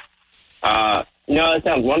 I'm sorry. No, that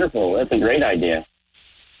sounds wonderful. That's a great idea.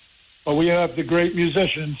 Well, we have the great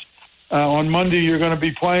musicians. On Monday, you're going to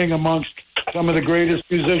be playing amongst some of the greatest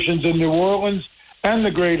musicians in New Orleans and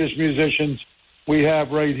the greatest musicians we have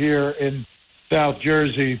right here in South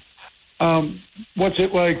Jersey. What's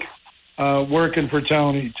it like working for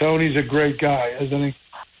Tony? Tony's a great guy, isn't he?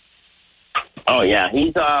 Oh, yeah.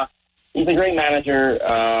 He's a great manager,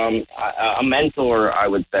 a mentor, I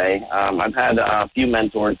would say. I've had a few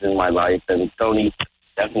mentors in my life, and Tony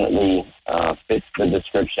definitely fits the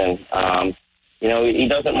description. He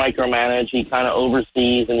doesn't micromanage. He kind of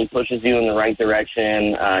oversees and he pushes you in the right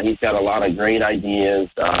direction. He's got a lot of great ideas.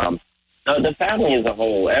 The family as a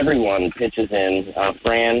whole, everyone pitches in.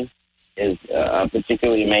 Fran is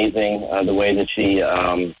particularly amazing, the way that she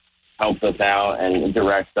helps us out and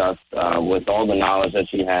directs us with all the knowledge that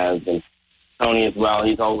she has. And Tony as well,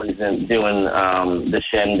 he's always doing the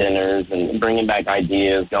Shen dinners and bringing back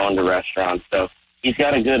ideas, going to restaurants. So he's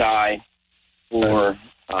got a good eye for,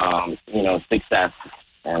 success.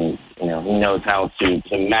 And, he knows how to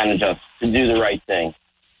manage us to do the right thing.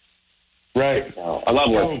 Right. So I love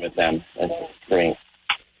working with them. It's great.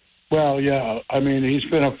 Well, yeah. I mean, he's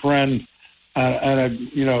been a friend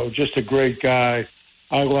and just a great guy.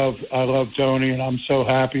 I love Tony, and I'm so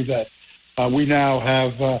happy that we now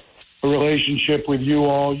have a relationship with you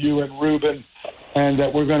all, you and Ruben, and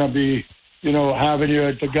that we're going to be, having you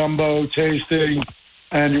at the gumbo tasting,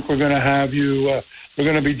 and we're going to have you. We're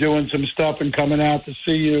going to be doing some stuff and coming out to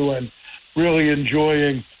see you and really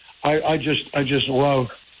enjoying. I just love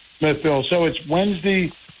Smithville. So it's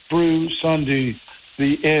Wednesday through Sunday.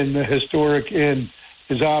 The historic inn,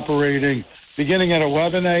 is operating beginning at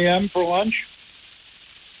 11 a.m. for lunch.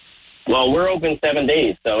 Well, we're open 7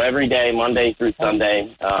 days, so every day, Monday through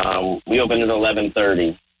Sunday. We open at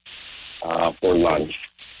 11:30 for lunch.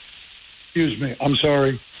 Excuse me, I'm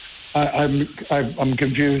sorry, I'm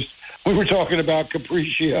confused. We were talking about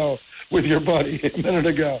Capriccio with your buddy a minute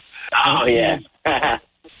ago. Oh yeah,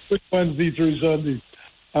 Wednesday through Sunday.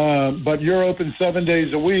 But you're open 7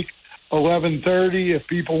 days a week, 11:30. If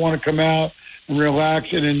people want to come out and relax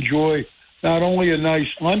and enjoy not only a nice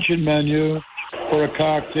luncheon menu or a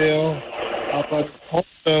cocktail, but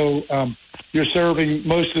also you're serving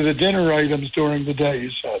most of the dinner items during the day, you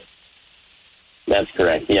said. That's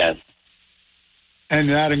correct, yes. And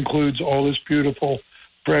that includes all this beautiful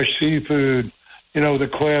fresh seafood, the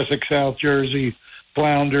classic South Jersey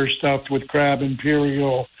flounder stuffed with crab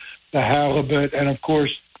imperial, the halibut, and, of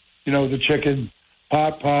course, the chicken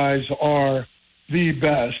pot pies are the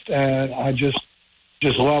best, and I just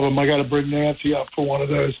love them. I got to bring Nancy up for one of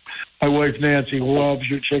those. My wife Nancy loves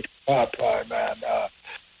your chicken pot pie, man.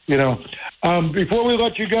 Before we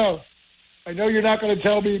let you go, I know you're not going to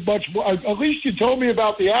tell me much more. At least you told me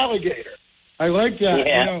about the alligator. I like that.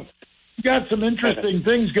 Yeah. You got some interesting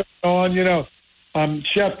things going on.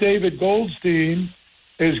 Chef David Goldstein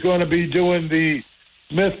is going to be doing the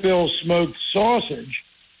Smithville smoked sausage.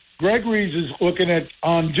 Gregory's is looking at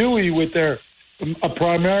andouille with their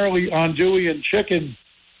primarily andouille and chicken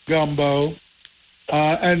gumbo.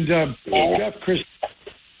 And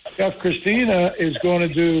Chef Christina is going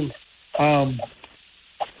to do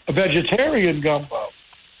a vegetarian gumbo.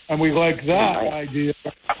 And we like that idea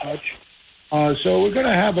very much. So we're going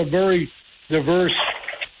to have a very diverse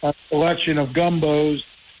selection of gumbos.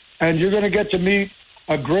 And you're going to get to meet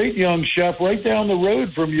a great young chef right down the road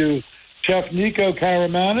from you, Chef Nico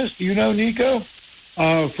Karamanis. Do you know Nico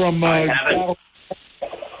from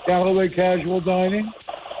Galloway Casual Dining?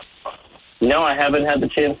 No, I haven't had the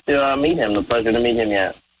chance to meet him, the pleasure to meet him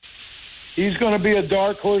yet. He's going to be a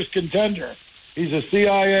dark horse contender. He's a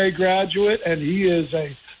CIA graduate, and he is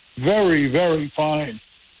a very, very fine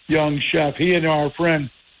young chef. He and our friend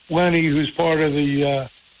Lenny, who's part of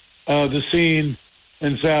the scene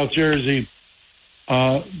in South Jersey.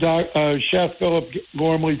 Chef Philip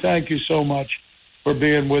Gormley, thank you so much for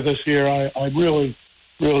being with us here. I really,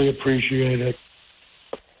 really appreciate it.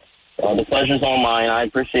 The pleasure's all mine. I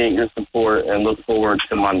appreciate your support and look forward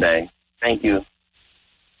to Monday. Thank you.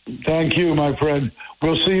 Thank you, my friend.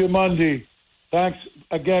 We'll see you Monday. Thanks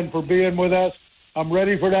again for being with us. I'm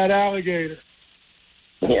ready for that alligator.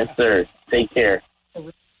 Yes, sir. Take care.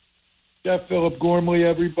 Chef Philip Gormley,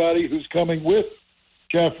 everybody, who's coming with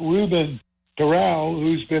Chef Ruben Doral,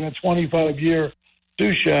 who's been a 25-year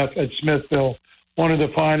sous chef at Smithville, one of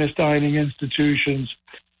the finest dining institutions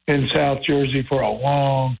in South Jersey for a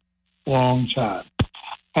long, long time.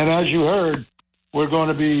 And as you heard, we're going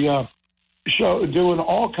to be doing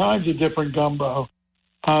all kinds of different gumbo.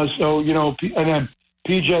 And then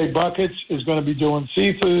PJ Buckets is going to be doing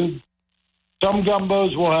seafood. Some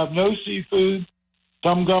gumbos will have no seafood.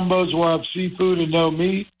 Some gumbos will have seafood and no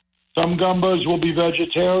meat. Some gumbos will be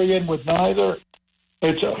vegetarian with neither.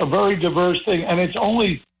 It's a very diverse thing, and it's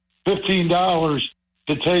only $15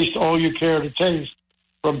 to taste all you care to taste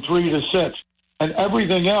from 3 to 6. And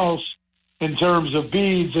everything else in terms of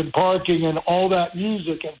beads and parking and all that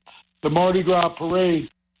music and the Mardi Gras parade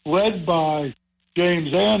led by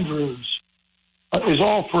James Andrews is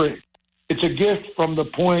all free. It's a gift from the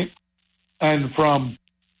Point and from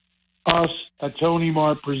us at Tony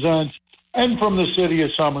Mart Presents and from the city of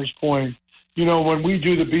Somers Point. When we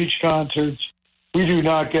do the beach concerts, we do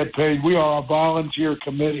not get paid. We are a volunteer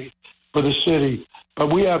committee for the city. But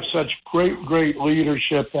we have such great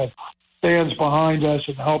leadership that stands behind us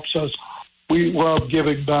and helps us. We love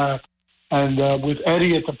giving back. And with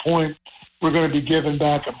Eddie at the Point, we're going to be giving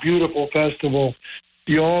back a beautiful festival.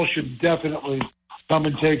 You all should definitely come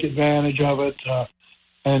and take advantage of it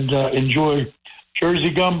and enjoy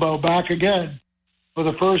Jersey Gumbo back again for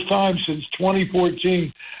the first time since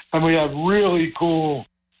 2014. And we have really cool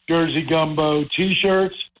Jersey Gumbo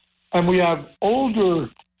T-shirts. And we have older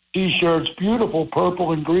T-shirts, beautiful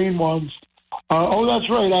purple and green ones. That's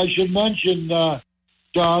right. I should mention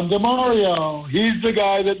John DeMario. He's the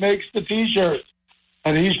guy that makes the T-shirts.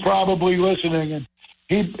 And he's probably listening. And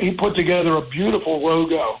he put together a beautiful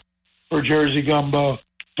logo for Jersey Gumbo.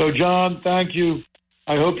 So, John, thank you.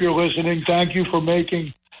 I hope you're listening. Thank you for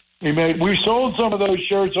making. We sold some of those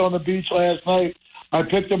shirts on the beach last night. I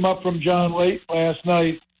picked them up from John late last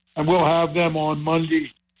night, and we'll have them on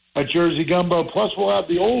Monday at Jersey Gumbo. Plus, we'll have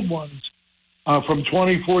the old ones from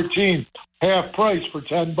 2014, half price for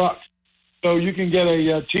 $10. So you can get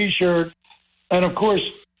a T-shirt. And, of course,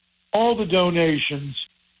 all the donations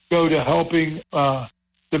go to helping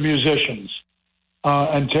the musicians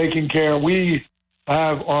and taking care. We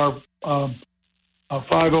have our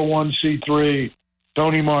 501c3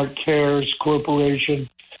 Tony Mart Cares Corporation.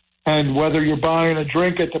 And whether you're buying a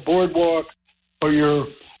drink at the boardwalk or you're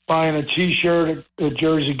buying a T-shirt at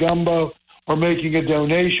Jersey Gumbo or making a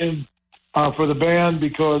donation for the band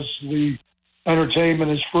because the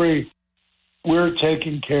entertainment is free, we're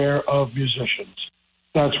taking care of musicians.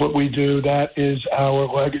 That's what we do. That is our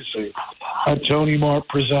legacy at Tony Mart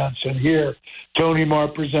Presents. And here, Tony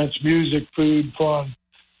Mart presents music, food, fun,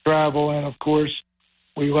 travel, and, of course,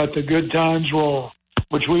 we let the good times roll,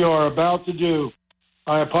 which we are about to do.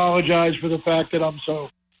 I apologize for the fact that I'm so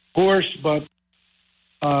hoarse, but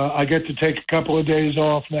I get to take a couple of days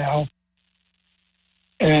off now.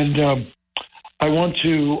 And I want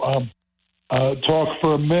to talk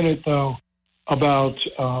for a minute, though, about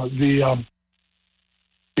the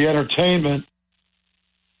entertainment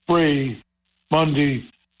free Monday.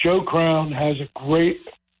 Joe Crown has a great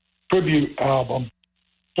tribute album,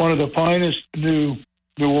 one of the finest New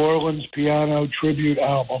Orleans piano tribute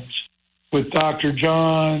albums with Dr.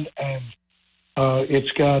 John, and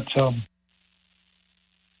it's got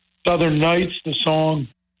Southern Nights, the song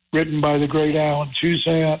written by the great Alan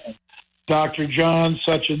Toussaint, and Dr. John,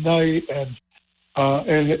 Such a Night, and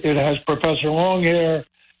it has Professor Longhair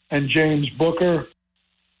and James Booker.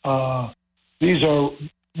 These are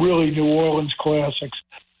really New Orleans classics.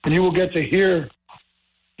 And you will get to hear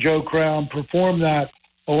Joe Crown perform that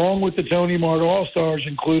along with the Tony Mart All-Stars,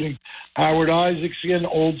 including Howard Isaacson,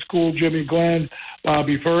 Old School Jimmy Glenn,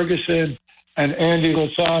 Bobby Ferguson, and Andy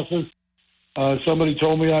Lasasas. Somebody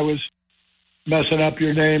told me I was messing up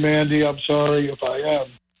your name, Andy. I'm sorry if I am.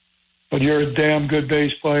 But you're a damn good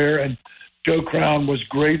bass player, and Joe Crown was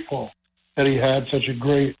grateful that he had such a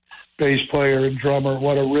great bass player and drummer.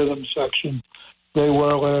 What a rhythm section they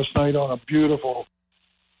were last night on a beautiful,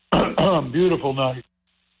 beautiful night.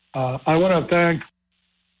 I want to thank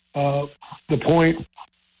The Point.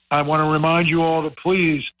 I want to remind you all to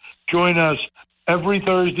please join us every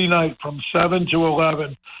Thursday night from 7 to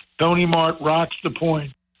 11. Tony Mart rocks The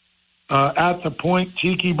Point at The Point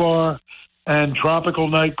Tiki Bar and Tropical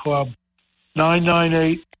Nightclub,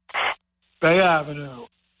 998 Bay Avenue,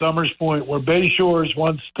 Summers Point, where Bay Shores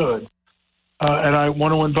once stood. And I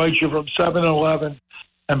want to invite you from 7 to 11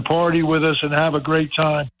 and party with us and have a great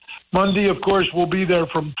time. Monday, of course, we'll be there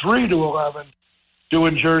from 3 to 11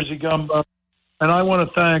 doing Jersey Gumbo. And I want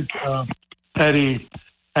to thank Eddie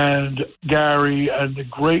and Gary and the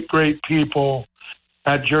great, great people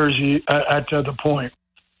at Jersey, at The Point.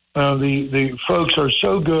 The folks are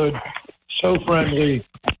so good, so friendly,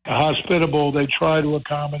 hospitable. They try to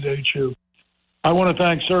accommodate you. I want to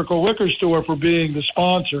thank Circle Liquor Store for being the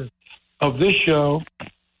sponsor of this show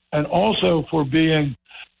and also for being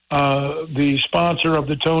the sponsor of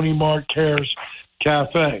the Tony Mart Cares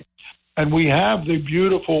Cafe. And we have the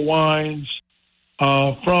beautiful wines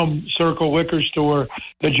from Circle Liquor Store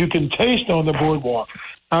that you can taste on the boardwalk.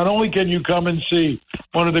 Not only can you come and see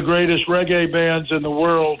one of the greatest reggae bands in the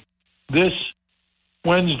world this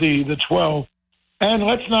Wednesday, the 12th, and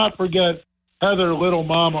let's not forget Heather Little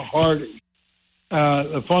Mama Hardy,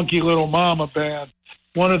 the Funky Little Mama Band,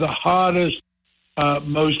 one of the hottest,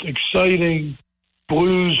 most exciting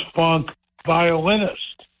blues funk violinists,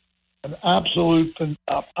 an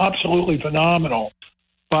absolutely phenomenal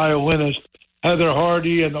violinist, Heather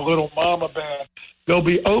Hardy and the Little Mama Band. They'll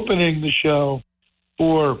be opening the show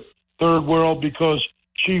for Third World because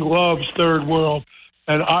she loves Third World,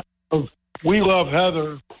 and we love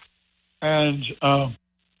Heather, and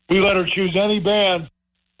we let her choose any band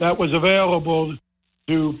that was available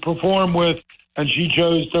to perform with, and she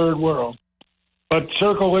chose Third World. But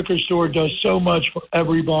Circle Liquor Store does so much for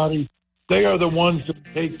everybody. They are the ones that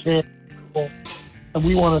take care of people, and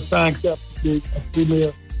we want to thank them for being a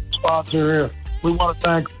premier sponsor here. We want to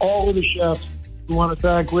thank all of the chefs. We want to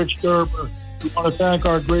thank Rich Gerber. We want to thank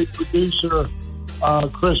our great producer,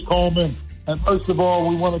 Chris Coleman. And most of all,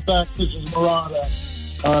 we want to thank Mrs.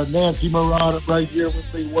 Marotta, Nancy Marotta, right here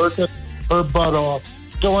with me, working her butt off.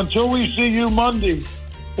 So until we see you Monday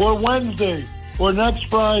or Wednesday or next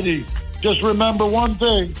Friday, just remember one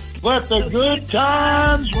thing: let the good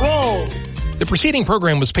times roll. The preceding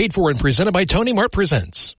program was paid for and presented by Tony Mart Presents.